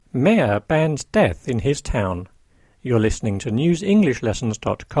Mayor bans death in his town. You're listening to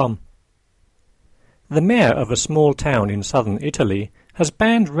newsenglishlessons.com. The mayor of a small town in southern Italy has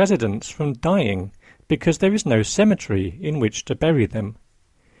banned residents from dying because there is no cemetery in which to bury them.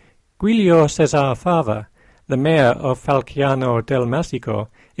 Giulio Cesar Fava, the mayor of Falciano del Masico,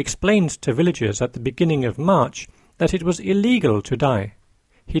 explained to villagers at the beginning of March that it was illegal to die.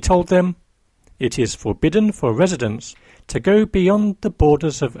 He told them, "It is forbidden for residents to go beyond the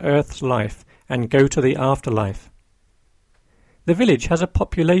borders of Earth's life and go to the afterlife." The village has a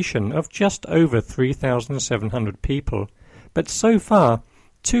population of just over 3,700 people, but so far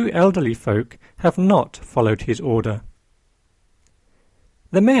 2 elderly folk have not followed his order.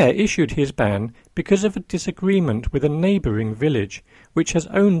 The mayor issued his ban because of a disagreement with a neighbouring village, which has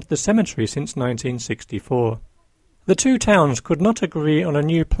owned the cemetery since 1964. The 2 towns could not agree on a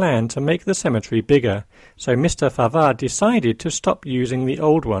new plan to make the cemetery bigger, so Mr. Fava decided to stop using the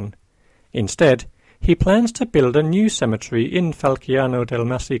old one. Instead, he plans to build a new cemetery in Falciano del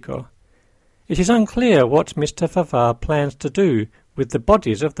Masico. It is unclear what Mr. Fava plans to do with the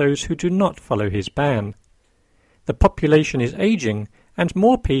bodies of those who do not follow his ban. The population is aging, and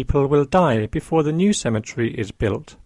more people will die before the new cemetery is built.